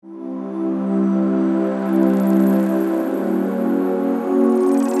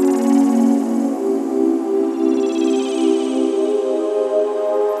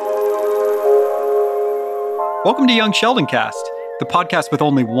Welcome to Young Sheldon Cast, the podcast with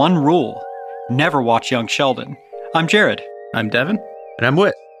only one rule: never watch Young Sheldon. I'm Jared. I'm Devin. And I'm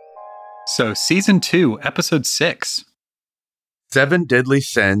Whit. So, Season 2, Episode 6. 7 Deadly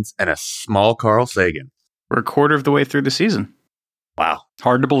Sins and a Small Carl Sagan. We're a quarter of the way through the season. Wow.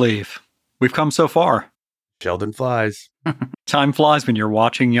 Hard to believe. We've come so far. Sheldon flies. Time flies when you're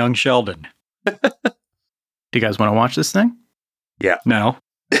watching Young Sheldon. Do you guys want to watch this thing? Yeah. No.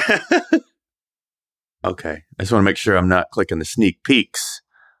 Okay. I just want to make sure I'm not clicking the sneak peeks.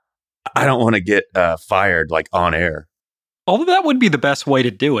 I don't want to get fired like on air. Although that would be the best way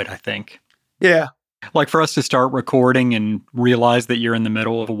to do it, I think. Yeah. Like for us to start recording and realize that you're in the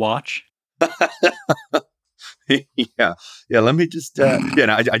middle of a watch. Yeah. Let me just,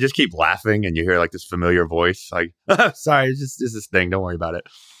 I just keep laughing and you hear like this familiar voice. Like, sorry, it's this thing. Don't worry about it.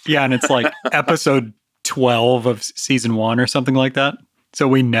 Yeah, and it's like episode 12 of season 1 or something like that. So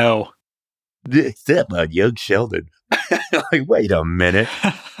we know. It's that about Young Sheldon. Like, wait a minute.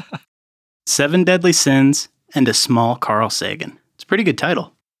 7 Deadly Sins and a Small Carl Sagan. It's a pretty good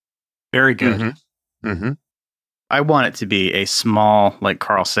title. Very good. Mm-hmm. Mm-hmm. I want it to be a small, like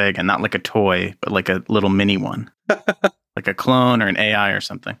Carl Sagan, not like a toy, but like a little mini one. Like a clone or an AI or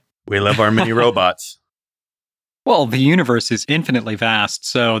something. We love our mini robots. Well, the universe is infinitely vast,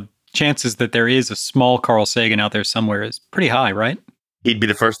 so chances that there is a small Carl Sagan out there somewhere is pretty high, right? He'd be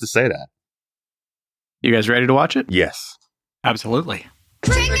the first to say that. You guys ready to watch it? Yes. Absolutely.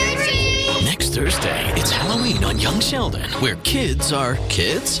 Next Thursday, it's Halloween on Young Sheldon, where kids are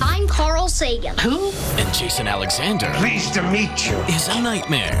kids. I'm Carl Sagan. Who? And Jason Alexander Pleased to meet you. is a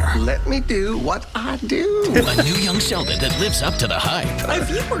nightmare. Let me do what I do. A new Young Sheldon that lives up to the hype.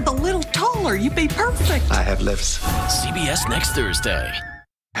 If you were a little taller, you'd be perfect. I have lips. CBS next Thursday.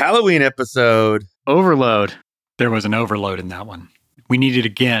 Halloween episode. Overload. There was an overload in that one. We need it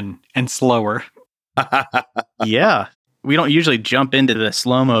again and slower. Yeah. We don't usually jump into the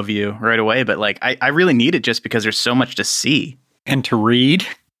slow-mo view right away, but like I really need it just because there's so much to see. And to read.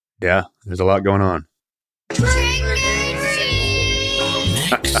 Yeah, there's a lot going on.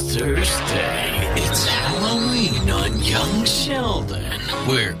 Next Thursday, it's Halloween on Young Sheldon,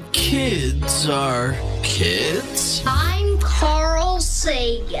 where kids are kids. I'm Carl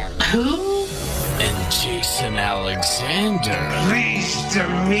Sagan. Who? And Jason Alexander Pleased to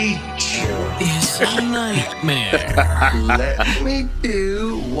meet you. is a nightmare. Let me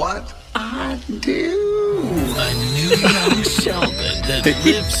do what I do. A new Young Sheldon that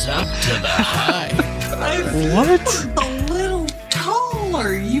lives up to the hype. If you were a little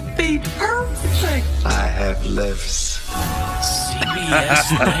taller, you'd be perfect. I have lips.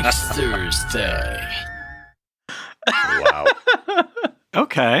 CBS next Thursday. Wow.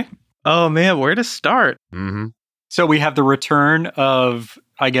 Okay. Oh man, where to start? Mm-hmm. So we have the return of,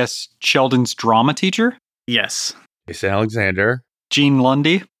 I guess, Sheldon's drama teacher, Yes. Jason Alexander. Gene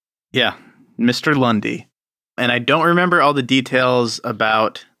Lundy. Yeah, Mr. Lundy. And I don't remember all the details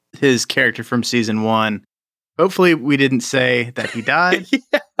about his character from season 1. Hopefully we didn't say that he died.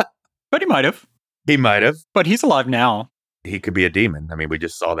 But he might have. He might have. But he's alive now. He could be a demon. I mean, we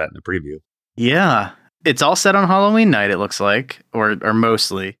just saw that in the preview. Yeah. It's all set on Halloween night, it looks like, or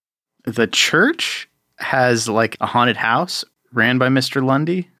mostly. The church has like a haunted house ran by Mr.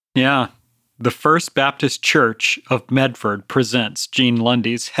 Lundy. Yeah. The First Baptist Church of Medford presents Gene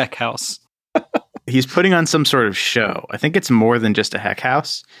Lundy's Heck House. He's putting on some sort of show. I think it's more than just a heck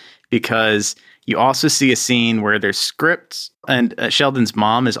house because you also see a scene where there's scripts and Sheldon's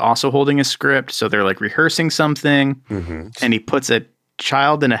mom is also holding a script. So they're like rehearsing something Mm-hmm. and he puts a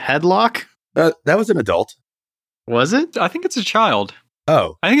child in a headlock. That was an adult. Was it? I think it's a child.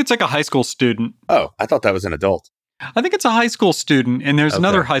 Oh. I think it's like a high school student. Oh, I thought that was an adult. I think it's a high school student, and there's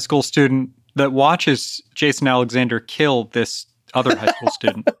another Okay. high school student that watches Jason Alexander kill this other high school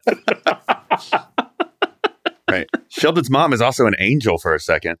student. Right. Sheldon's mom is also an angel for a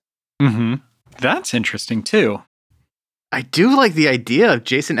second. Mm-hmm. That's interesting, too. I do like the idea of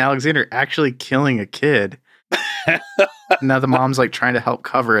Jason Alexander actually killing a kid. Now the mom's like trying to help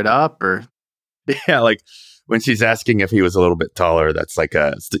cover it up or... Yeah, like when she's asking if he was a little bit taller, that's like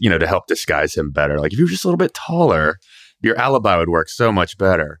to help disguise him better. Like if you were just a little bit taller, your alibi would work so much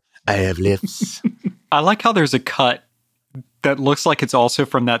better. I have lips. I like how there's a cut that looks like it's also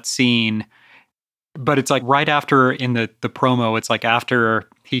from that scene, but it's like right after in the promo, it's like after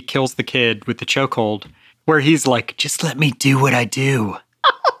he kills the kid with the chokehold, where he's like, just let me do what I do.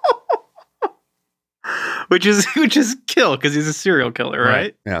 Which is kill because he's a serial killer,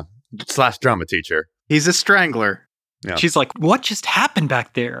 right? Yeah. / drama teacher. He's a strangler. Yeah. She's like, what just happened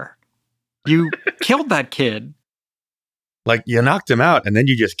back there? You killed that kid. Like you knocked him out and then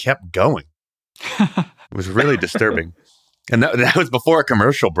you just kept going. It was really disturbing. And that was before a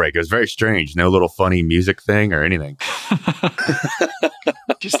commercial break. It was very strange. No little funny music thing or anything.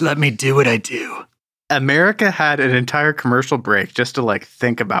 Just let me do what I do. America had an entire commercial break just to like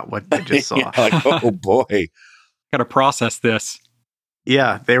think about what they just saw. Yeah, like, oh boy. Gotta process this.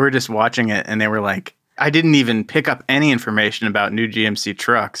 Yeah, they were just watching it and they were like, I didn't even pick up any information about new GMC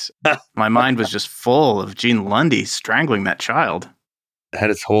trucks. My mind was just full of Gene Lundy strangling that child. Had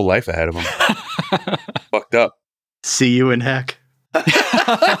his whole life ahead of him. Fucked up. See you in heck.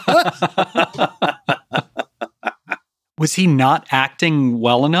 Was he not acting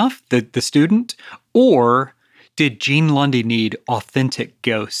well enough, the student? Or did Gene Lundy need authentic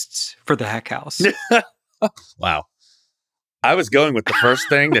ghosts for the Heck House? Wow. I was going with the first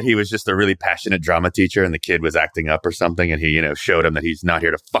thing that he was just a really passionate drama teacher and the kid was acting up or something and he, showed him that he's not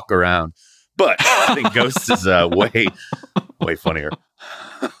here to fuck around. But I think Ghosts is way funnier.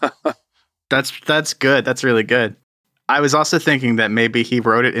 That's good. That's really good. I was also thinking that maybe he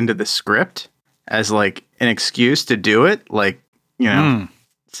wrote it into the script as like an excuse to do it. Like,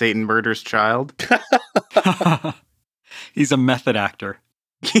 Satan murders child. He's a method actor.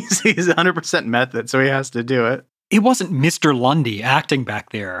 He's 100% method, so he has to do it. It wasn't Mr. Lundy acting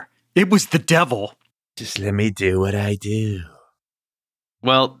back there. It was the devil. Just let me do what I do.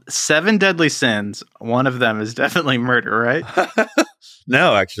 Well, 7 deadly sins. One of them is definitely murder, right?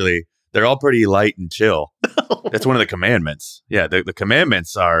 No, actually, they're all pretty light and chill. That's one of the commandments. Yeah, the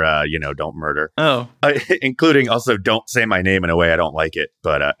commandments are, don't murder. Oh. Including also don't say my name in a way I don't like it.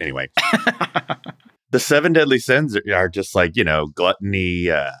 But anyway. The 7 deadly sins are just like, gluttony,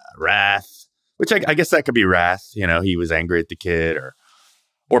 wrath, which I guess that could be wrath. He was angry at the kid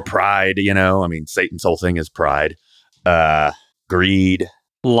or pride, I mean, Satan's whole thing is pride. Greed.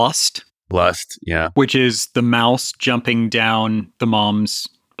 Lust, yeah. which is the mouse jumping down the mom's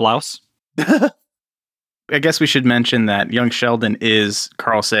blouse. I guess we should mention that young Sheldon is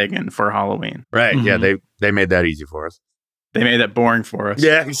Carl Sagan for Halloween. Right. Mm-hmm. Yeah, they made that easy for us. They made that boring for us.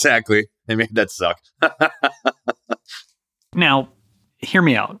 Yeah, exactly. They made that suck. Now, hear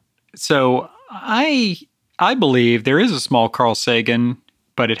me out. So I believe there is a small Carl Sagan,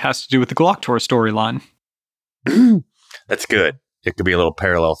 but it has to do with the Gloctor storyline. That's good. It could be a little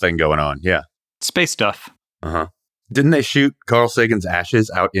parallel thing going on. Yeah. Space stuff. Uh-huh. Didn't they shoot Carl Sagan's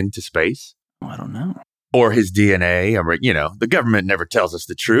ashes out into space? Oh, I don't know. Or his DNA. The government never tells us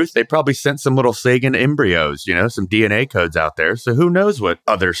the truth. They probably sent some little Sagan embryos, some DNA codes out there. So who knows what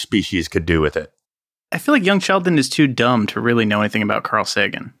other species could do with it? I feel like young Sheldon is too dumb to really know anything about Carl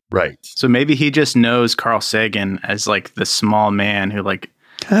Sagan. Right. So maybe he just knows Carl Sagan as like the small man who like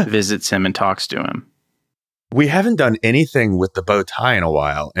visits him and talks to him. We haven't done anything with the bow tie in a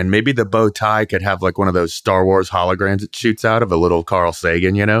while, and maybe the bow tie could have like one of those Star Wars holograms it shoots out of a little Carl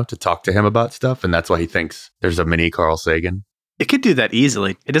Sagan, to talk to him about stuff, and that's why he thinks there's a mini Carl Sagan. It could do that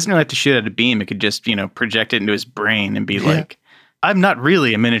easily. It doesn't really have to shoot out a beam. It could just, project it into his brain and be like, I'm not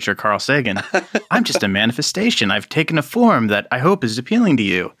really a miniature Carl Sagan. I'm just a manifestation. I've taken a form that I hope is appealing to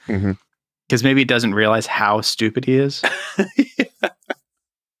you. Because maybe he doesn't realize how stupid he is.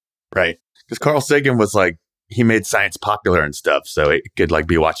 Right. Because Carl Sagan was like, he made science popular and stuff. So it could like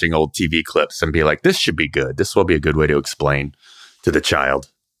be watching old TV clips and be like, this should be good. This will be a good way to explain to the child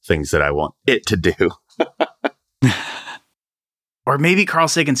things that I want it to do. Or maybe Carl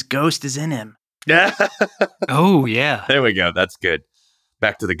Sagan's ghost is in him. Oh, yeah. There we go. That's good.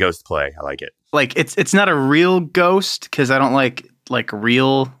 Back to the ghost play. I like it. Like it's not a real ghost because I don't like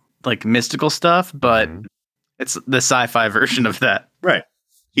real like mystical stuff, but it's the sci-fi version of that. Right.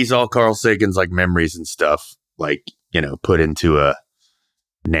 He's all Carl Sagan's like memories and stuff, like, put into a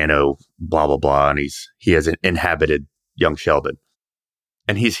nano blah, blah, blah. And he has inhabited young Sheldon.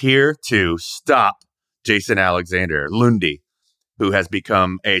 And he's here to stop Jason Alexander Lundy, who has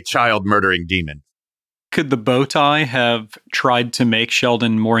become a child murdering demon. Could the bow tie have tried to make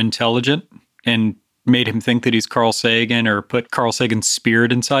Sheldon more intelligent and made him think that he's Carl Sagan or put Carl Sagan's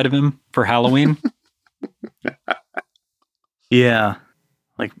spirit inside of him for Halloween? Yeah.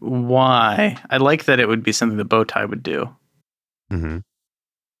 Like, why? I like that it would be something the bow tie would do. Mm-hmm.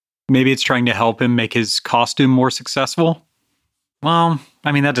 Maybe it's trying to help him make his costume more successful. Well,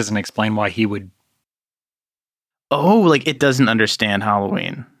 I mean, that doesn't explain why he would. Oh, like it doesn't understand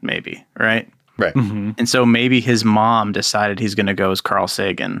Halloween, maybe, right? Right. Mm-hmm. And so maybe his mom decided he's going to go as Carl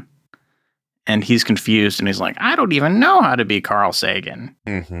Sagan. And he's confused and he's like, I don't even know how to be Carl Sagan.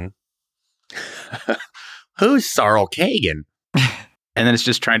 Mm-hmm. Who's Sarl Kagan? And then it's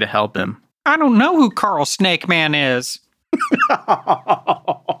just trying to help him. I don't know who Carl Snake Man is. But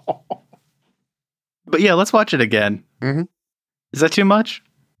yeah, let's watch it again. Mm-hmm. Is that too much?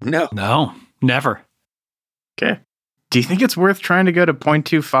 No. Never. Okay. Do you think it's worth trying to go to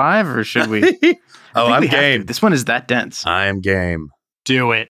 0.25 or should we? Oh, I'm game. This one is that dense. I am game.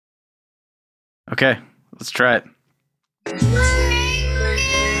 Do it. Okay, let's try it.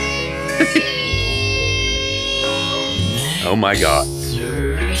 Oh my God.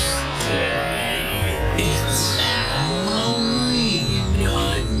 Thursday. It's Halloween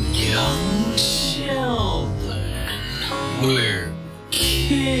on Young Sheldon, where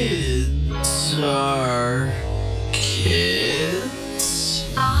kids are kids.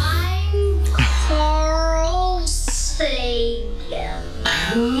 I'm Carl Sagan.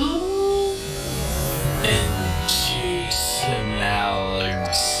 Who? And Jason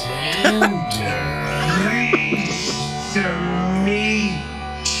Alexander. To meet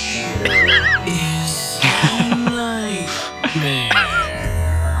Is a nightmare.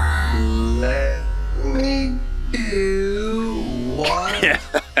 Let me do what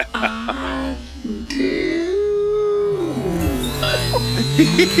I do.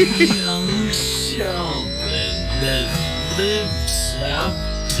 Young Sheldon that lives up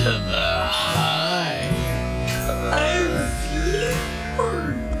to the hype.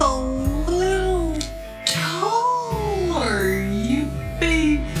 You're a little taller. You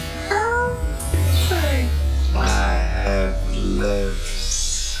be perfect. I have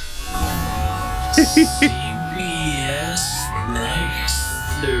lips. CBS next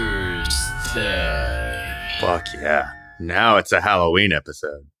Thursday. Fuck yeah. Now it's a Halloween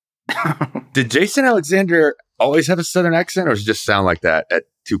episode. Did Jason Alexander always have a Southern accent, or does it just sound like that at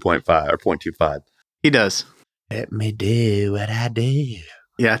 2.5 or 0.25? He does. Let me do what I do.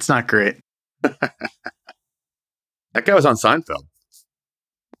 Yeah, it's not great. That guy was on Seinfeld.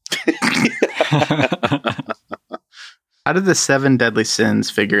 How did the 7 deadly sins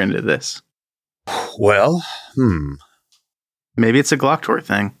figure into this? Well, Maybe it's a Glocktor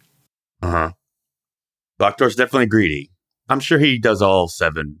thing. Uh-huh. Doctor's definitely greedy. I'm sure he does all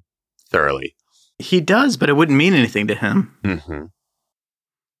 7 thoroughly. He does, but it wouldn't mean anything to him. Mm-hmm.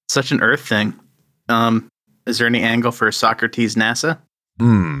 Such an Earth thing. Is there any angle for Socrates NASA?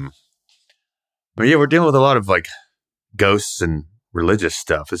 Well, yeah, we're dealing with a lot of like ghosts and religious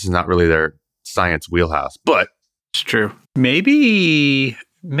stuff. This is not really their science wheelhouse, but It's true. Maybe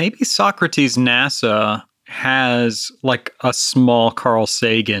Socrates NASA has like a small Carl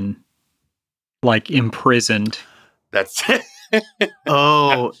Sagan like imprisoned. that's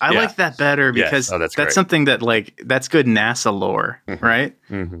Oh, I Yeah. like that better Yes. because Oh, that's great. something that like that's good NASA lore, Mhm. right?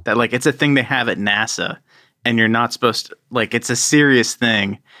 Mhm. That like it's a thing they have at NASA and you're not supposed to like it's a serious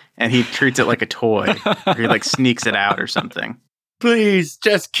thing and he treats it like a toy or he like sneaks it out or something. Please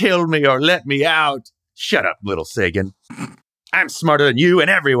just kill me or let me out. Shut up, little Sagan. I'm smarter than you and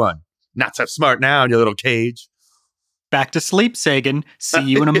everyone. Not so smart now in your little cage. Back to sleep, Sagan. See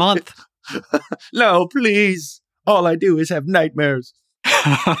you in a month. No, please. All I do is have nightmares.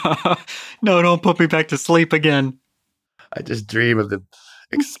 No, don't put me back to sleep again. I just dream of the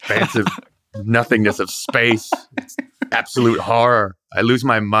expansive nothingness of space. It's absolute horror. I lose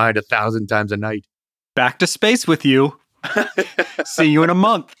my mind 1,000 times a night. Back to space with you. See you in a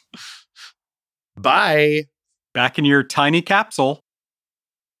month. Bye. Back in your tiny capsule.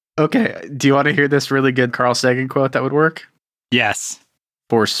 Okay, do you want to hear this really good Carl Sagan quote that would work? Yes.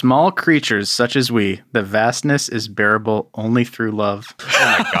 For small creatures such as we, the vastness is bearable only through love.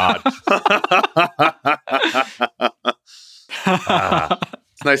 Oh my God.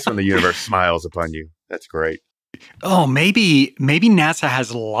 It's nice when the universe smiles upon you. That's great. Oh, maybe NASA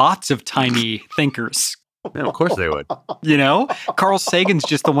has lots of tiny thinkers. Yeah, of course they would. You know, Carl Sagan's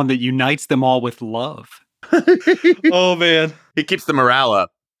just the one that unites them all with love. Oh man. He keeps the morale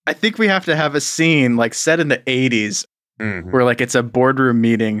up. I think we have to have a scene like set in the 80s Mhm. where like it's a boardroom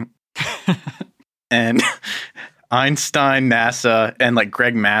meeting and Einstein, NASA, and like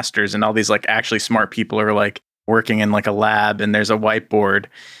Greg Masters and all these like actually smart people are like working in like a lab and there's a whiteboard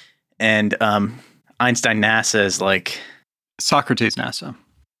and Einstein NASA is like, Socrates NASA.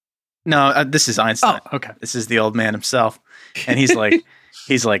 no, this is Einstein. Oh, okay. This is the old man himself. And he's like,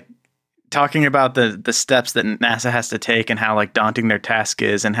 he's like talking about the steps that NASA has to take and how like daunting their task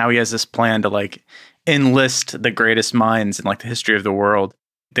is and how he has this plan to like enlist the greatest minds in like the history of the world.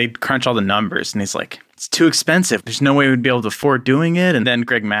 They crunch all the numbers and he's like, it's too expensive. There's no way we'd be able to afford doing it. And then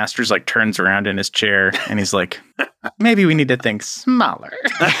Greg Masters like turns around in his chair and he's like, maybe we need to think smaller.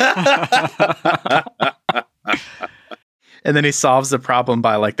 And then he solves the problem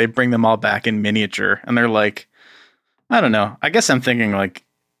by like, they bring them all back in miniature and they're like, I don't know. I guess I'm thinking like,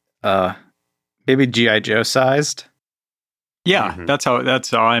 maybe G.I. Joe sized. Yeah, Mhm. that's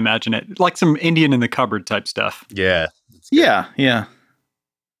how I imagine it. Like some Indian in the cupboard type stuff. Yeah. Yeah. Yeah.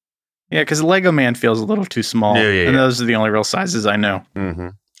 Yeah, because Lego Man feels a little too small. And those are the only real sizes I know. Mm-hmm.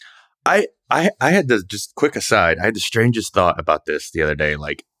 I had this, just quick aside, I had the strangest thought about this the other day,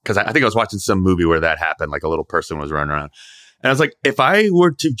 like, because I think I was watching some movie where that happened, like a little person was running around. And I was like, if I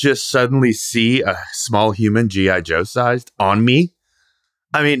were to just suddenly see a small human G.I. Joe sized on me,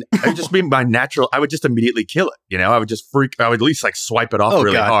 I mean, it would just be my natural, I would just immediately kill it. You know, I would at least like swipe it off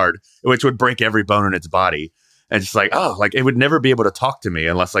hard, which would break every bone in its body. And just like, like it would never be able to talk to me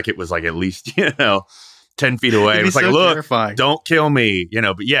unless like it was like at least, 10 feet away. It was like, look, terrifying. Don't kill me,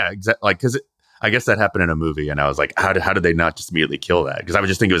 but yeah, exactly. Like, because I guess that happened in a movie. And I was like, how did they not just immediately kill that? Because I would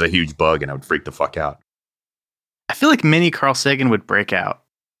just think it was a huge bug and I would freak the fuck out. I feel like mini Carl Sagan would break out.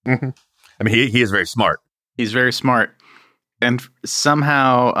 Mm-hmm. I mean, he is very smart. He's very smart. And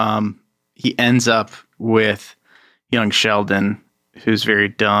somehow he ends up with young Sheldon, who's very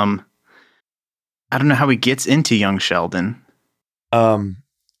dumb. I don't know how he gets into young Sheldon. I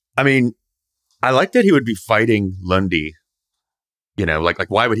mean, I like that he would be fighting Lundy. Like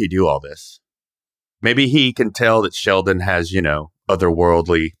why would he do all this? Maybe he can tell that Sheldon has,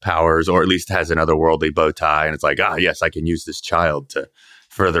 otherworldly powers, or at least has an otherworldly bow tie. And it's like, yes, I can use this child to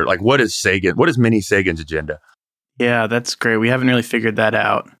further. Like, what is Mini Sagan's agenda? Yeah, that's great. We haven't really figured that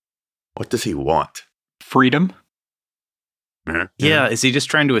out. What does he want? Freedom? Mm-hmm. Yeah, is he just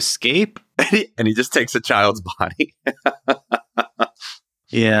trying to escape? And he just takes a child's body.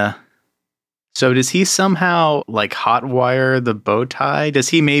 Yeah. So does he somehow like hotwire the bow tie? Does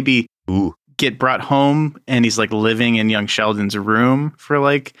he maybe get brought home and he's like living in young Sheldon's room for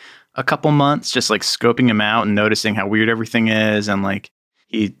like a couple months, just like scoping him out and noticing how weird everything is, and like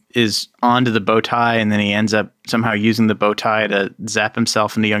he is onto the bow tie, and then he ends up somehow using the bow tie to zap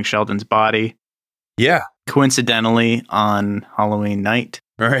himself into young Sheldon's body. Yeah. Coincidentally on Halloween night.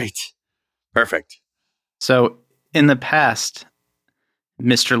 Right. Perfect. So in the past,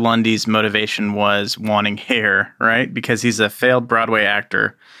 Mr. Lundy's motivation was wanting hair, right? Because he's a failed Broadway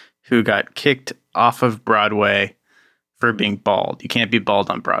actor who got kicked off of Broadway for being bald. You can't be bald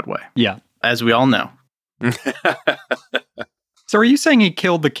on Broadway. Yeah. As we all know. So are you saying he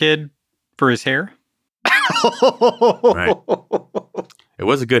killed the kid for his hair? Right. It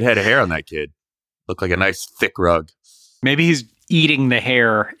was a good head of hair on that kid. Looked like a nice thick rug. Maybe he's eating the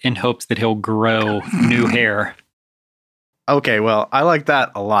hair in hopes that he'll grow new hair. Okay, well, I like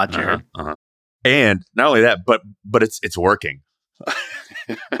that a lot, Jared. And not only that, but it's working.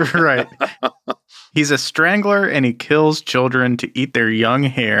 Right. He's a strangler and he kills children to eat their young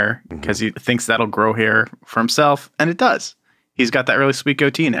hair because he thinks that'll grow hair for himself, and it does. He's got that really sweet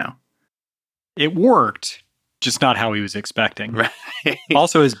goatee now. It worked, just not how he was expecting. Right.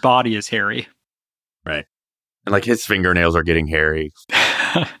 Also, his body is hairy. Right. And like his fingernails are getting hairy.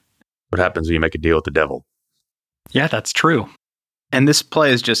 What happens when you make a deal with the devil? Yeah, that's true. And this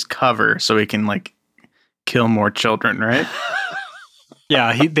play is just cover so he can like kill more children, right?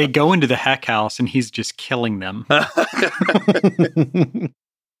 Yeah, they go into the heck house and he's just killing them.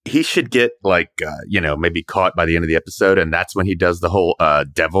 He should get like, maybe caught by the end of the episode. And that's when he does the whole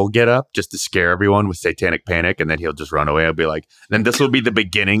devil get up just to scare everyone with satanic panic. And then he'll just run away. I'll be like, then this will be the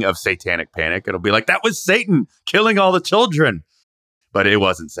beginning of satanic panic. It'll be like, that was Satan killing all the children. But it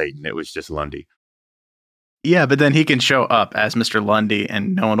wasn't Satan. It was just Lundy. Yeah, but then he can show up as Mr. Lundy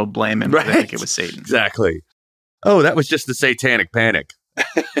and no one will blame him if they think it was Satan. Exactly. Oh, that was just the satanic panic.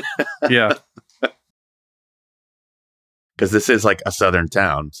 Yeah. Because this is like a southern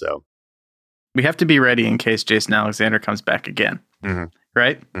town, so. We have to be ready in case Jason Alexander comes back again. Mm-hmm.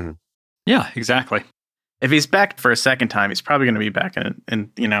 Right? Mm-hmm. Yeah, exactly. If he's back for a second time, he's probably going to be back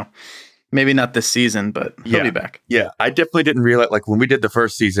in maybe not this season, but he'll be back. Yeah, I definitely didn't realize, like when we did the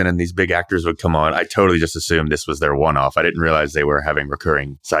first season and these big actors would come on, I totally just assumed this was their one-off. I didn't realize they were having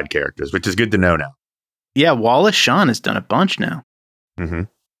recurring side characters, which is good to know now. Yeah, Wallace Shawn has done a bunch now. Mm-hmm.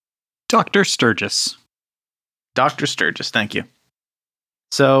 Dr. Sturgis. Dr. Sturgis, thank you.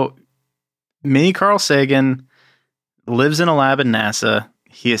 So, Mini Carl Sagan lives in a lab at NASA.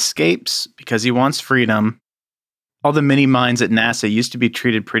 He escapes because he wants freedom. All the mini minds at NASA used to be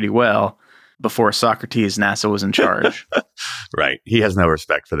treated pretty well before Socrates NASA was in charge. Right. He has no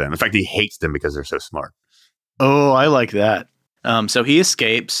respect for them. In fact, he hates them because they're so smart. Oh, I like that. So he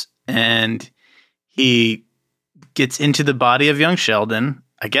escapes and he gets into the body of young Sheldon,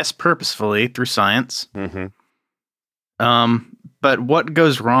 I guess purposefully through science. Mm-hmm. But what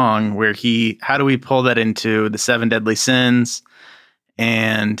goes wrong how do we pull that into the 7 deadly sins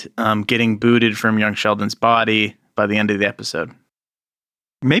and getting booted from young Sheldon's body by the end of the episode?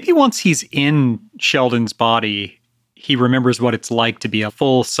 Maybe once he's in Sheldon's body, he remembers what it's like to be a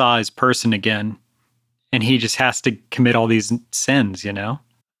full-size person again. And he just has to commit all these sins,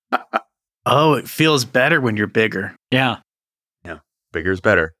 Oh, it feels better when you're bigger. Yeah. Bigger's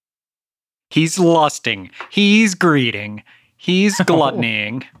better. He's lusting. He's greeting. He's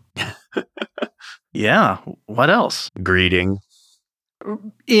gluttoning. Yeah. What else? Greeting.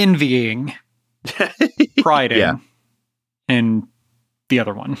 Envying. Priding. Yeah. And the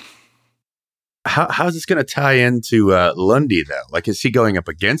other one. How's this going to tie into Lundy, though? Like, is he going up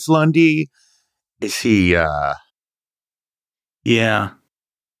against Lundy? Is he... Yeah.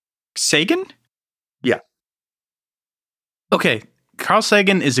 Sagan? Okay. Carl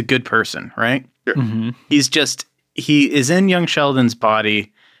Sagan is a good person, right? Mm-hmm. He is in young Sheldon's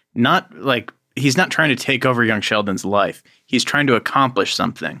body, not like he's not trying to take over young Sheldon's life. He's trying to accomplish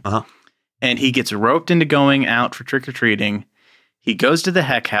something. Uh-huh. And he gets roped into going out for trick-or-treating. He goes to the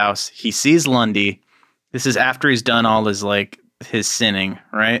Heck House. He sees Lundy. This is after he's done all his sinning,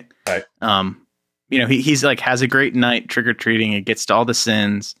 right? Right. He's like has a great night trick-or-treating. He gets to all the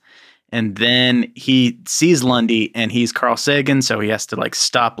sins. And then he sees Lundy, and he's Carl Sagan, so he has to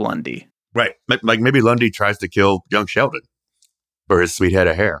stop Lundy. Right. Like maybe Lundy tries to kill young Sheldon for his sweet head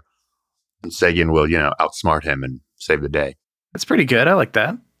of hair. And Sagan will, outsmart him and save the day. That's pretty good. I like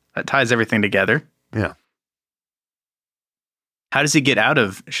that. That ties everything together. Yeah. How does he get out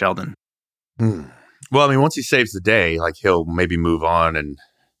of Sheldon? Well, I mean, once he saves the day, he'll maybe move on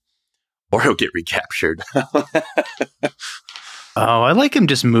or he'll get recaptured. Oh, I like him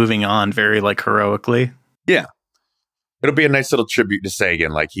just moving on very heroically. Yeah. It'll be a nice little tribute to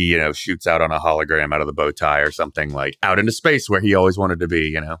Sagan. Like he, shoots out on a hologram out of the bow tie or something, out into space where he always wanted to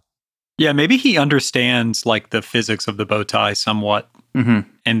be, Yeah, maybe he understands the physics of the bow tie somewhat. Mm-hmm.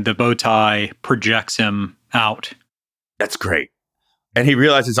 And the bow tie projects him out. That's great. And he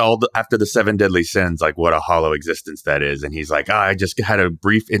realizes after the 7 deadly sins, what a hollow existence that is. And he's like, I just had a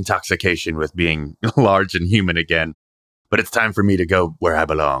brief intoxication with being large and human again. But it's time for me to go where I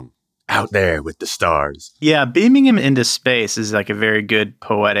belong, out there with the stars. Yeah, beaming him into space is a very good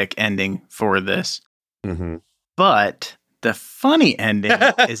poetic ending for this. Mm-hmm. But the funny ending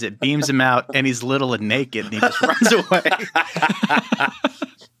is it beams him out and he's little and naked and he just runs away.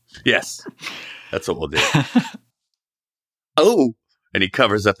 Yes, that's what we'll do. Oh, and he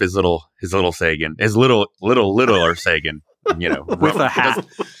covers up his little Sagan, his littler Sagan. With a hat.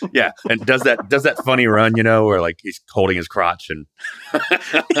 Yeah, and does that funny run, where he's holding his crotch and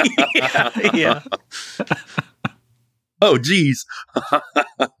yeah. Oh, geez.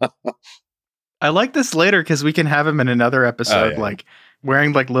 I like this later because we can have him in another episode, yeah.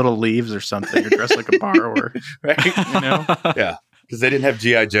 wearing little leaves or something, or dressed like a borrower, Right? Yeah, because they didn't have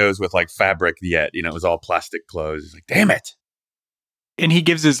GI Joes with fabric yet. It was all plastic clothes. He's like, damn it. And he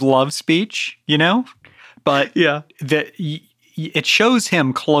gives his love speech, but yeah. It shows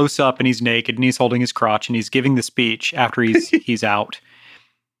him close up and he's naked and he's holding his crotch and he's giving the speech after he's out.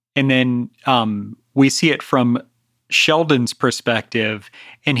 And then we see it from Sheldon's perspective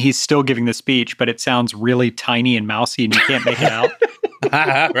and he's still giving the speech, but it sounds really tiny and mousy and you can't make it out.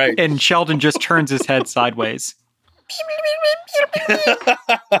 Right. And Sheldon just turns his head sideways.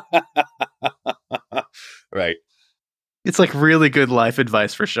 Right. It's really good life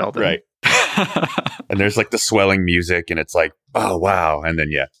advice for Sheldon. Right. And there's the swelling music and it's oh, wow. And then,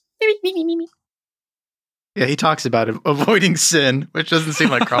 yeah. Yeah, he talks about avoiding sin, which doesn't seem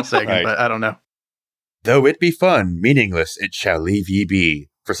like Carl Sagan, Right. but I don't know. Though it be fun, meaningless, it shall leave ye be.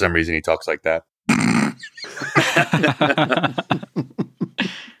 For some reason, he talks like that.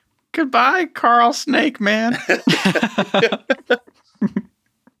 Goodbye, Carl Snake Man.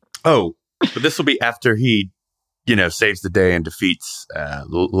 Oh, but this will be after he, saves the day and defeats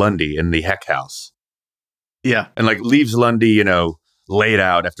Lundy in the Heck House. Yeah. And leaves Lundy, laid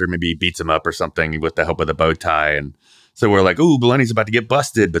out after maybe he beats him up or something with the help of the bow tie. And so we're ooh, Lundy's about to get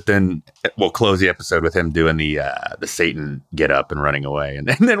busted. But then we'll close the episode with him doing the Satan get up and running away. And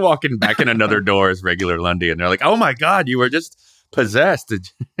then walking back in another door as regular Lundy. And they're like, oh my God, you were just possessed.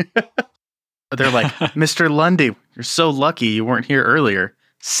 They're like, Mr. Lundy, you're so lucky you weren't here earlier.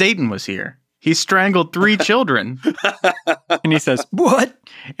 Satan was here. He strangled 3 children. And he says, what?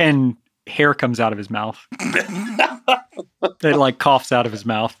 And hair comes out of his mouth. It coughs out of his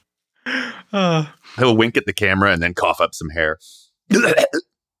mouth. He'll wink at the camera and then cough up some hair.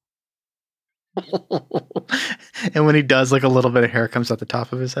 And when he does, a little bit of hair comes out the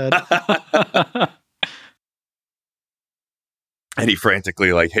top of his head. And he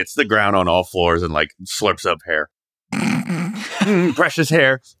frantically hits the ground on all floors and slurps up hair. Precious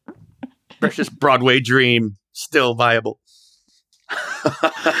hair. Precious Broadway dream. Still viable.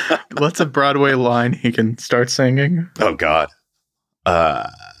 What's a Broadway line he can start singing? Oh, God. I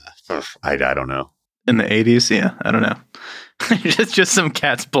don't know. In the 80s? Yeah, I don't know. just some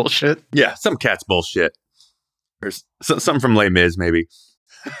cat's bullshit. Yeah, some cat's bullshit. Or some from Les Mis, maybe.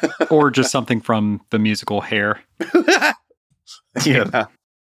 Or just something from the musical Hair. Yeah.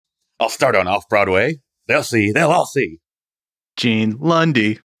 I'll start on Off-Broadway. They'll see. They'll all see. Gene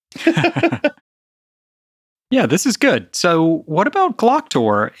Lundy. Yeah, this is good. So what about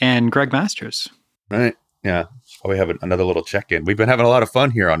Glocktor and Greg Masters? Right. Yeah. Probably have another little check-in. We've been having a lot of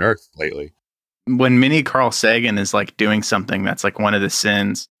fun here on Earth lately. When mini Carl Sagan is like doing something that's like one of the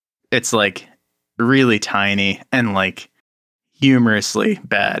sins, it's like really tiny and like humorously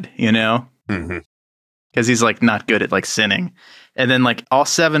bad, you know? Mm-hmm. Because he's like not good at like sinning. And then like all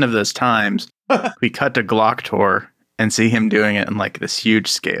 7 of those times, we cut to Glocktor and see him doing it in like this huge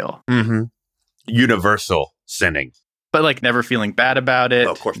scale. Mm-hmm. Universal sinning. But like never feeling bad about it.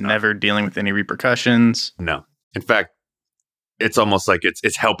 Oh, of course not. Never dealing with any repercussions. No. In fact, it's almost like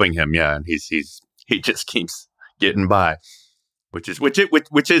it's helping him, yeah, and he just keeps getting by, which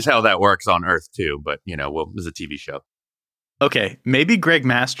is how that works on Earth too. But it's a TV show. Okay, maybe Greg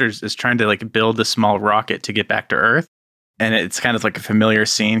Masters is trying to like build a small rocket to get back to Earth, and it's kind of like a familiar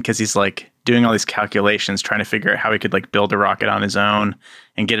scene because he's like doing all these calculations, trying to figure out how he could like build a rocket on his own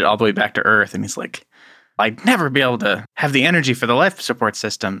and get it all the way back to Earth, and he's like, I'd never be able to have the energy for the life support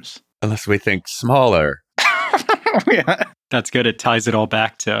systems Unless we think smaller. Yeah. That's good. It ties it all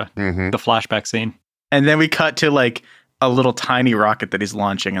back to Mm-hmm. the flashback scene. And then we cut to like a little tiny rocket that he's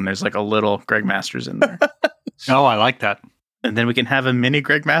launching, and there's like a little Greg Masters in there. Oh, I like that. And then we can have a mini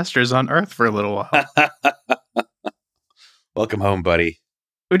Greg Masters on Earth for a little while. Welcome home, buddy.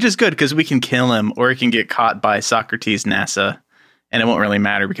 Which is good because we can kill him, or he can get caught by Socrates NASA, and it won't really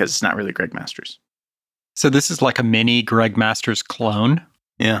matter because it's not really Greg Masters. So this is like a mini Greg Masters clone.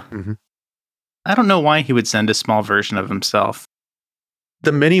 Yeah. Mhm. I don't know why he would send a small version of himself.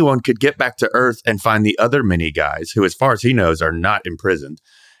 The mini one could get back to Earth and find the other mini guys who, as far as he knows, are not imprisoned,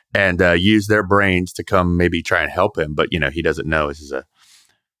 and use their brains to come maybe try and help him. But, he doesn't know. It's a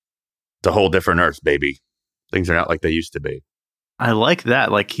whole different Earth, baby. Things are not like they used to be. I like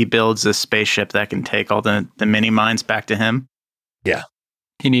that. Like he builds a spaceship that can take all the mini minds back to him.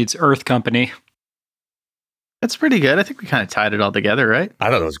 He needs Earth company. That's pretty good. I think we kind of tied it all together, right? I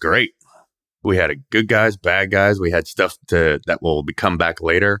thought it was great. We had good guys, bad guys. We had stuff that will come back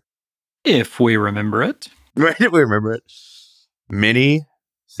later. If we remember it. Right? We remember it. Mini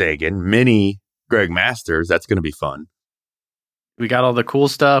Sagan, mini Greg Masters. That's going to be fun. We got all the cool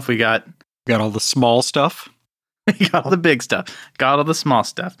stuff. We got Got all the small stuff. all the big stuff. Got all the small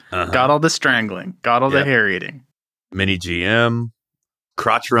stuff. Uh-huh. Got all the strangling. Got all the Yep. hair eating. Mini GM,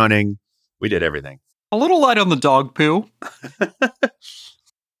 crotch running. We did everything. A little light on the dog poo.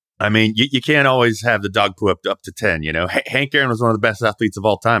 I mean, you can't always have the dog poo up to 10, Hank Aaron was one of the best athletes of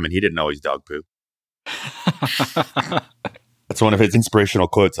all time, and he didn't always dog poo. That's one of his inspirational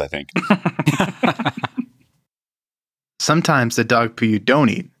quotes, I think. Sometimes the dog poo you don't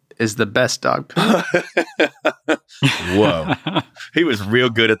eat is the best dog poo. Whoa. He was real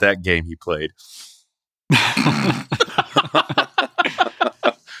good at that game he played.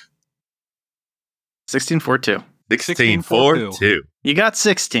 16-4-2. 16-4-2. You got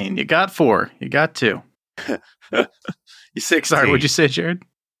 16. You got 4. You got 2. You 16. Sorry, what'd you say, Jared?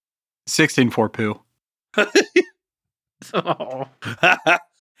 16-4 poo. Oh.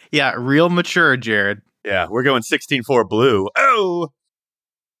 Yeah, real mature, Jared. Yeah, we're going 16-4 blue. Oh!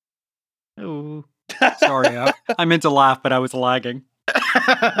 Oh. Sorry, I meant to laugh, but I was lagging.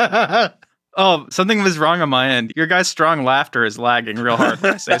 Oh, something was wrong on my end. Your guy's strong laughter is lagging real hard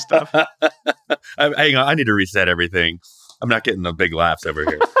when I say stuff. Hang on, I need to reset everything. I'm not getting the big laughs over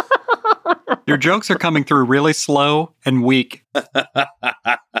here. Your jokes are coming through really slow and weak.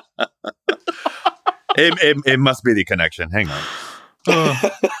 It must be the connection. Hang on.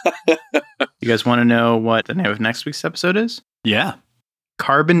 You guys want to know what the name of next week's episode is? Yeah.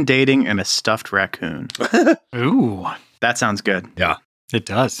 Carbon dating and a stuffed raccoon. Ooh, That sounds good. it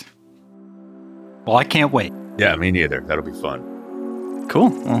does. Well, I can't wait. Yeah, me neither. That'll be fun. Cool.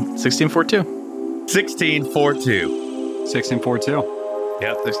 Well, 16-4-2. 16-4-2. 16-4 too.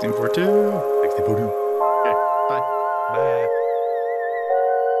 Yep. 16-4-2. 16-4-2.